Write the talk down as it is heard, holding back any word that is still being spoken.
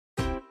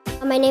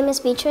My name is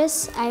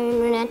Beatrice. I'm in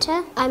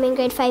Runyeta. I'm in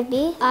grade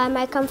 5B.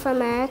 I come from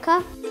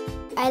America.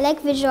 I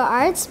like visual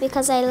arts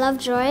because I love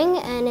drawing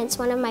and it's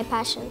one of my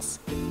passions.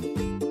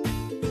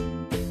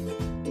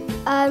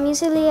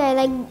 Usually I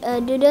like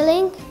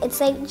doodling.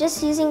 It's like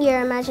just using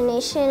your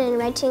imagination and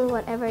writing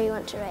whatever you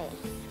want to write,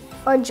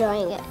 or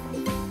drawing it.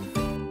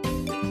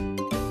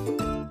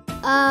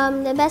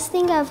 The best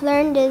thing I've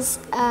learned is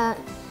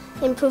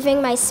improving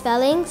my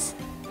spellings.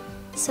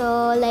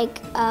 So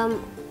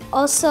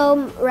also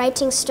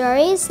writing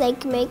stories,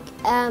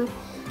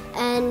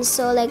 and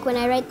so when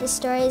I write the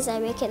stories, I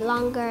make it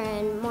longer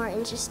and more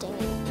interesting.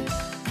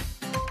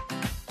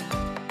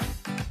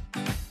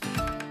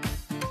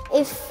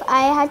 If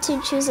I had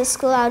to choose a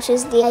school, I would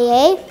choose the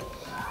IA.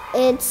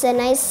 It's a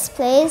nice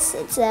place.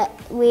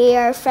 We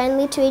are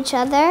friendly to each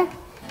other.